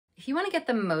If you want to get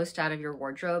the most out of your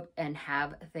wardrobe and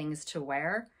have things to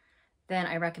wear, then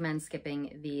I recommend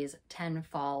skipping these 10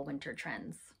 fall winter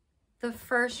trends. The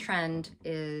first trend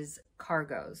is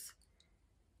cargos.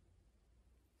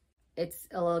 It's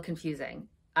a little confusing.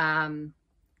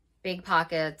 Big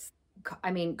pockets.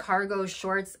 I mean, cargo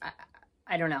shorts,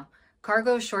 I don't know.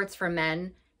 Cargo shorts for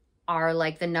men are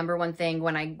like the number one thing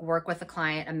when I work with a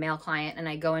client, a male client, and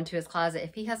I go into his closet.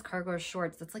 If he has cargo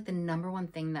shorts, that's like the number one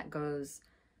thing that goes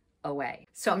away.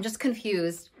 So I'm just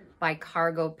confused by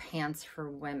cargo pants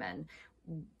for women,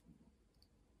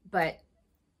 but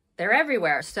they're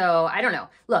everywhere. So I don't know.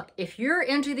 Look, if you're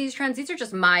into these trends, these are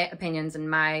just my opinions and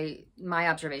my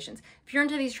observations. If you're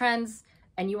into these trends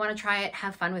and you want to try it,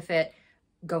 have fun with it,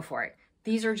 go for it.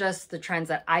 These are just the trends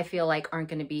that I feel like aren't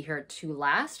going to be here to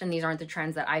last. And these aren't the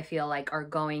trends that I feel like are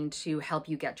going to help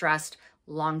you get dressed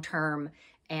long-term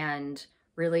and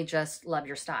really just love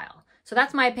your style. So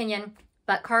that's my opinion.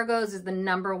 But cargos is the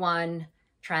number one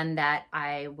trend that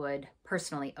I would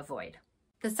personally avoid.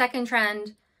 The second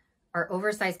trend are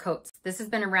oversized coats. This has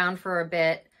been around for a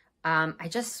bit. I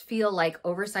just feel like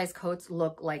oversized coats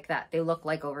look like that. They look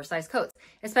like oversized coats,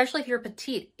 especially if you're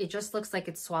petite. It just looks like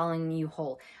it's swallowing you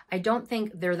whole. I don't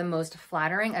think they're the most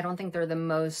flattering. I don't think they're the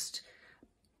most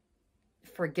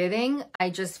forgiving.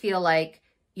 I just feel like,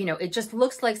 you know, it just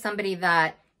looks like somebody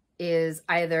that is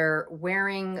either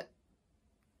wearing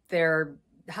their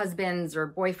husband's or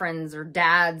boyfriend's or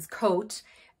dad's coat,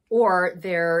 or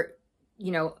they're,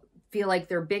 you know, feel like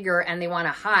they're bigger and they want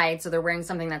to hide, so they're wearing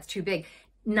something that's too big.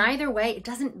 Neither way, it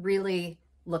doesn't really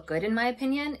look good in my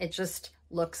opinion. It just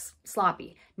looks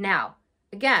sloppy. Now,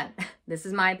 again, this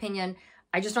is my opinion.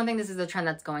 I just don't think this is a trend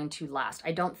that's going to last.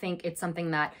 I don't think it's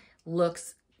something that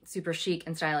looks super chic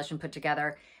and stylish and put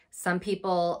together. Some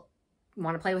people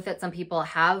want to play with it. Some people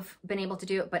have been able to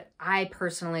do it, but I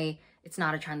personally, it's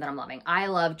not a trend that I'm loving. I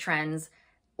love trends,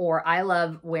 or I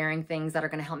love wearing things that are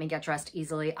going to help me get dressed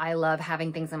easily. I love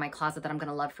having things in my closet that I'm going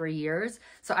to love for years.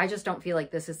 So I just don't feel like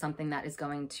this is something that is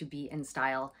going to be in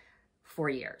style for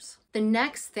years. The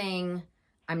next thing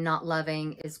I'm not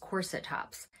loving is corset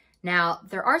tops. Now,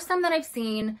 there are some that I've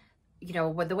seen, you know,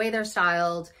 with the way they're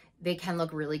styled, they can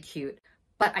look really cute.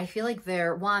 But I feel like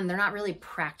they're not really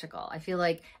practical. I feel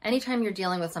like anytime you're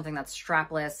dealing with something that's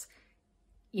strapless,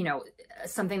 you know,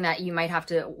 something that you might have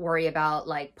to worry about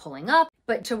like pulling up,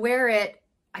 but to wear it,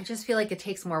 I just feel like it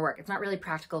takes more work. It's not really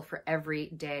practical for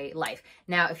everyday life.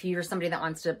 Now, if you're somebody that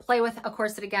wants to play with a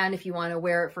corset again, if you want to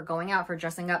wear it for going out, for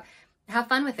dressing up, have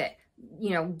fun with it. You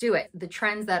know, do it. The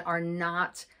trends that are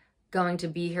not going to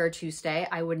be here to stay,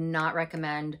 I would not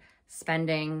recommend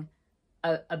spending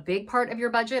a big part of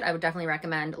your budget. I would definitely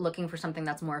recommend looking for something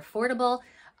that's more affordable,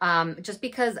 just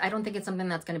because I don't think it's something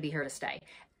that's going to be here to stay.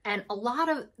 And a lot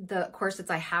of the corsets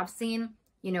I have seen,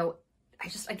 you know, I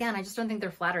just don't think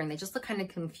they're flattering. They just look kind of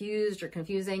confused or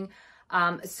confusing.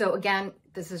 So again,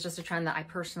 this is just a trend that I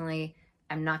personally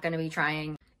am not going to be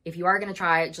trying. If you are going to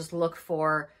try it, just look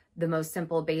for the most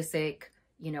simple, basic,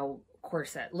 you know,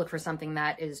 corset. Look for something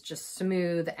that is just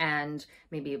smooth and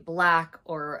maybe black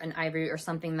or an ivory or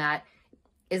something that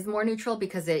is more neutral,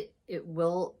 because it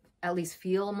will at least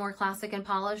feel more classic and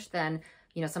polished than,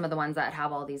 you know, some of the ones that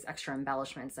have all these extra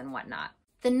embellishments and whatnot.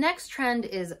 The next trend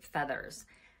is feathers.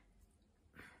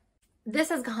 This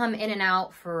has come in and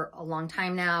out for a long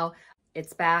time now.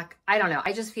 It's back. I don't know.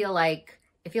 I just feel like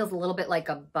it feels a little bit like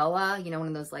a boa, you know, one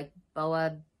of those like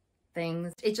boa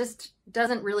things. It just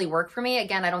doesn't really work for me.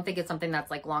 Again, I don't think it's something that's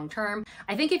like long-term.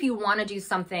 I think if you want to do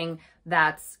something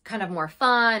that's kind of more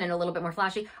fun and a little bit more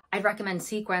flashy, I'd recommend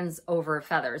sequins over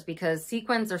feathers, because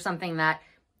sequins are something that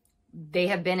they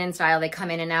have been in style. They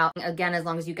come in and out. Again, as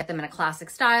long as you get them in a classic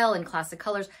style and classic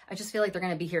colors, I just feel like they're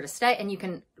going to be here to stay. And you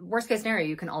can, worst case scenario,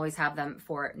 you can always have them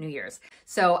for New Year's.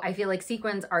 So I feel like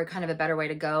sequins are kind of a better way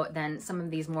to go than some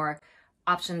of these more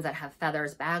options that have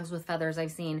feathers, bags with feathers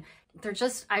I've seen. They're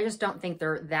just, I just don't think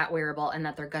they're that wearable and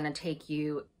that they're going to take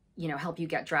you, you know, help you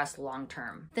get dressed long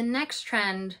term. The next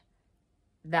trend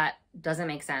that doesn't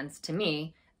make sense to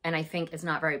me, and I think is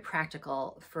not very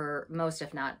practical for most,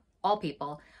 if not all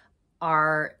people,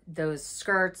 are those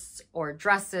skirts or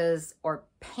dresses or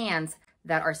pants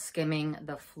that are skimming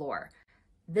the floor.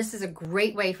 This is a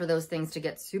great way for those things to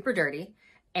get super dirty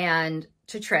and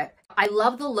to trip. I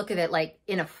love the look of it like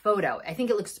in a photo. I think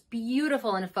it looks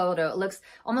beautiful in a photo. It looks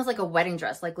almost like a wedding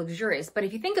dress, like luxurious. But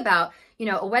if you think about, you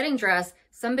know, a wedding dress,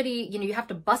 somebody, you know, you have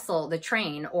to bustle the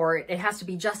train, or it has to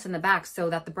be just in the back so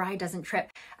that the bride doesn't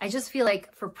trip. I just feel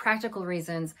like for practical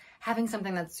reasons, having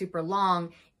something that's super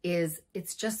long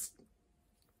it's just,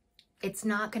 it's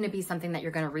not going to be something that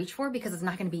you're going to reach for because it's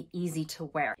not going to be easy to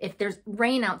wear. If there's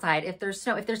rain outside, if there's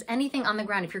snow, if there's anything on the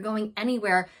ground, if you're going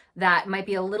anywhere that might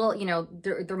be a little, you know,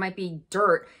 there might be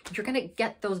dirt, you're going to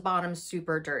get those bottoms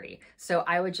super dirty. So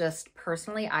I would just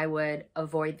personally, I would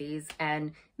avoid these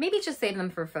and maybe just save them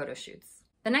for photo shoots.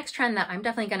 The next trend that I'm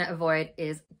definitely going to avoid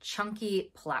is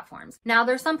chunky platforms. Now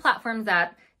there's some platforms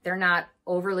that they're not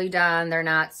overly done, they're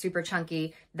not super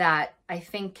chunky, that I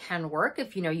think can work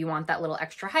if, you know, you want that little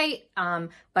extra height,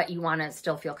 but you want to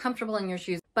still feel comfortable in your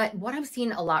shoes. But what I'm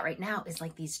seeing a lot right now is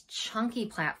like these chunky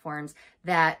platforms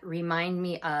that remind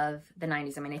me of the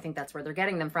 90s. I mean, I think that's where they're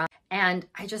getting them from. And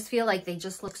I just feel like they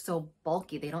just look so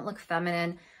bulky. They don't look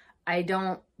feminine.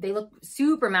 They look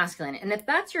super masculine. And if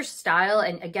that's your style,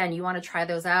 and again, you want to try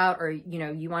those out, or, you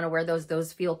know, you want to wear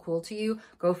those feel cool to you,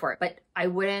 go for it. But I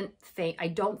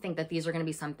don't think that these are going to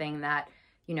be something that,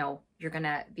 you know, you're going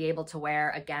to be able to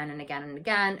wear again and again and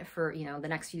again for, you know, the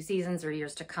next few seasons or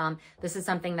years to come. This is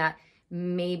something that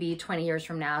maybe 20 years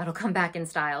from now, it'll come back in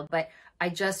style. But I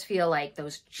just feel like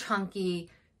those chunky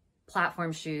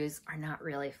platform shoes are not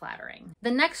really flattering.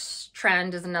 The next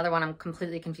trend is another one I'm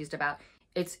completely confused about.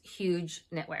 It's huge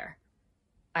knitwear.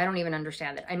 I don't even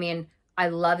understand it. I mean, I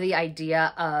love the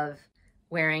idea of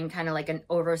wearing kind of like an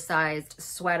oversized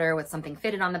sweater with something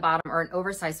fitted on the bottom, or an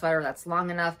oversized sweater that's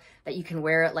long enough that you can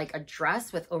wear it like a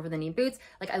dress with over the knee boots.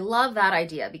 Like, I love that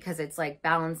idea because it's like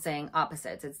balancing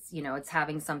opposites. It's, you know, it's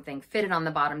having something fitted on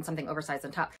the bottom, something oversized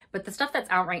on top. But the stuff that's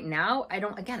out right now,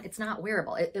 again, it's not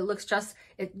wearable. It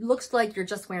looks like you're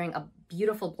just wearing a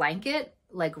beautiful blanket,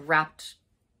 like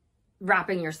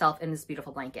wrapping yourself in this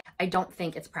beautiful blanket. I don't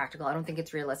think it's practical. I don't think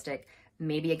it's realistic.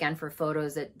 Maybe again, for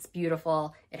photos, it's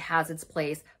beautiful. It has its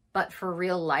place. But for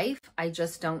real life, I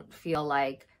just don't feel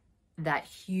like that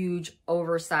huge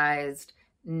oversized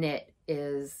knit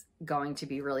is going to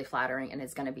be really flattering and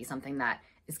is going to be something that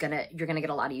you're going to get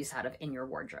a lot of use out of in your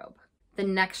wardrobe. The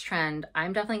next trend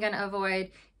I'm definitely going to avoid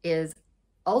is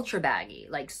ultra baggy,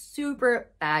 like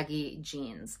super baggy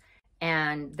jeans.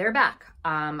 And they're back.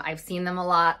 I've seen them a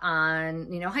lot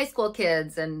on, you know, high school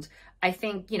kids. And I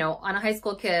think, you know, on a high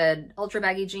school kid, ultra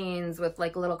baggy jeans with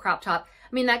like a little crop top,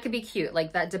 I mean, that could be cute,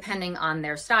 like that, depending on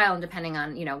their style and depending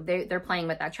on, you know, they're playing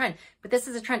with that trend. But this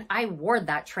is a trend. I wore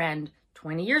that trend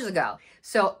 20 years ago.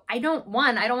 So I don't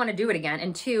want to do it again.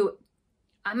 And two,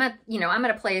 I'm at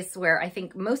a place where I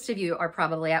think most of you are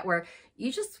probably at, where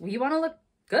you want to look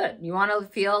good. You want to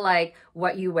feel like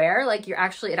what you wear, like it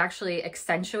actually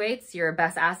accentuates your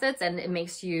best assets and it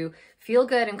makes you feel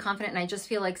good and confident. And I just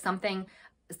feel like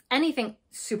anything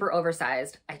super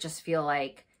oversized, I just feel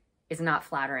like is not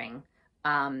flattering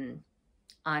on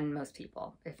most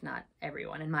people, if not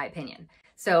everyone, in my opinion.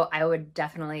 So I would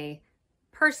definitely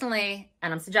personally,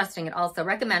 and I'm suggesting it also,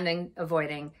 recommending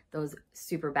avoiding those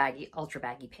super baggy, ultra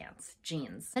baggy pants,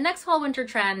 jeans. The next fall winter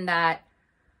trend that,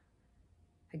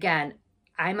 again,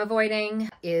 I'm avoiding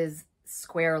is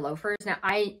square loafers. Now,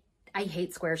 I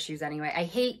hate square shoes anyway.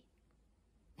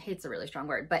 Hate's a really strong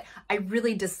word, but I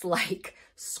really dislike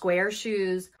square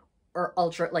shoes or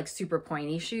ultra, like super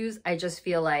pointy shoes. I just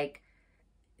feel like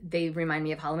they remind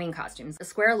me of Halloween costumes.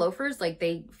 Square loafers, like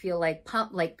they feel like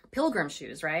pilgrim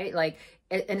shoes, right? Like,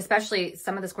 and especially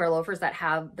some of the square loafers that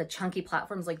have the chunky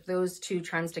platforms, like those two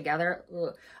trends together,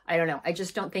 ugh, I don't know. I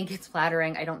just don't think it's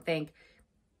flattering. I don't think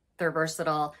they're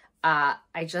versatile.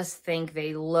 I just think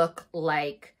they look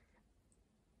like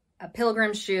a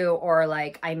pilgrim shoe, or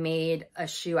like I made a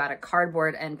shoe out of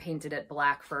cardboard and painted it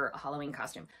black for a Halloween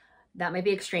costume. That might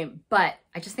be extreme, but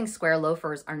I just think square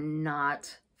loafers are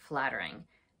not flattering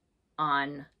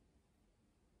on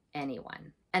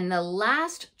anyone. And the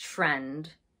last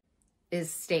trend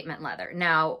is statement leather.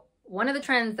 Now, one of the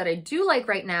trends that I do like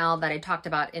right now that I talked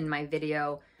about in my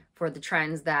video for the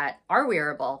trends that are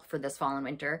wearable for this fall and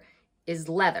winter is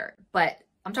leather, but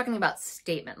I'm talking about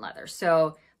statement leather.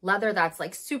 So leather that's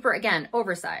like super, again,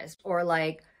 oversized, or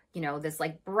like, you know, this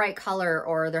like bright color,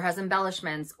 or there has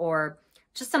embellishments, or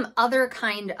just some other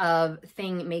kind of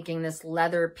thing making this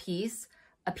leather piece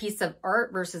a piece of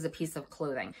art versus a piece of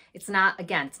clothing. It's not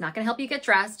going to help you get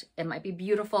dressed. It might be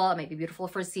beautiful. It might be beautiful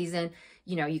for a season.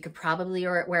 You know, you could probably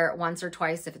wear it once or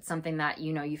twice if it's something that,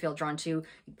 you know, you feel drawn to.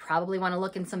 You probably want to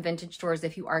look in some vintage stores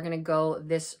if you are going to go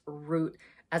this route,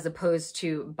 as opposed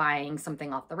to buying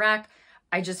something off the rack.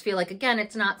 I just feel like, again,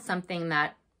 it's not something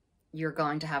that you're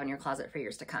going to have in your closet for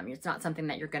years to come. It's not something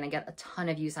that you're going to get a ton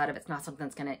of use out of. It's not something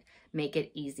that's going to make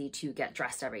it easy to get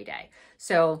dressed every day.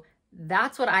 So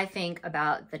that's what I think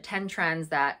about the 10 trends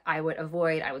that I would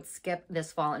avoid. I would skip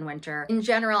this fall and winter. In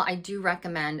general, I do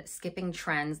recommend skipping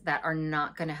trends that are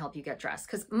not going to help you get dressed,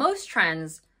 because most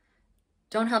trends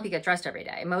don't help you get dressed every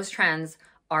day. Most trends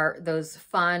are those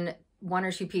fun 1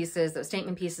 or 2 pieces, those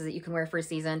statement pieces that you can wear for a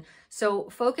season. So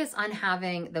focus on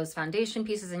having those foundation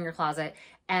pieces in your closet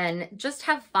and just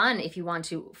have fun if you want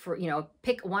to, for, you know,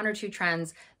 pick 1 or 2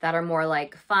 trends that are more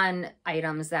like fun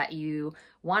items that you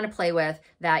want to play with,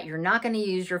 that you're not going to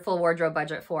use your full wardrobe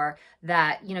budget for,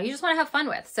 that, you know, you just want to have fun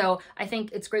with. So I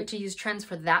think it's great to use trends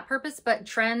for that purpose, but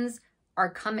trends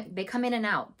they come in and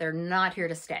out. They're not here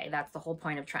to stay. That's the whole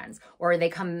point of trends. Or they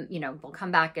come, you know, they'll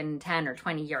come back in 10 or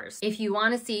 20 years. If you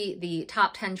want to see the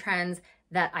top 10 trends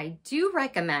that I do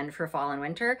recommend for fall and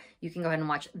winter, you can go ahead and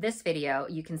watch this video.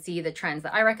 You can see the trends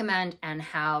that I recommend and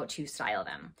how to style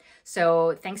them.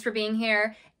 So thanks for being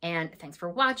here and thanks for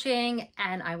watching,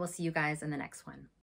 and I will see you guys in the next one.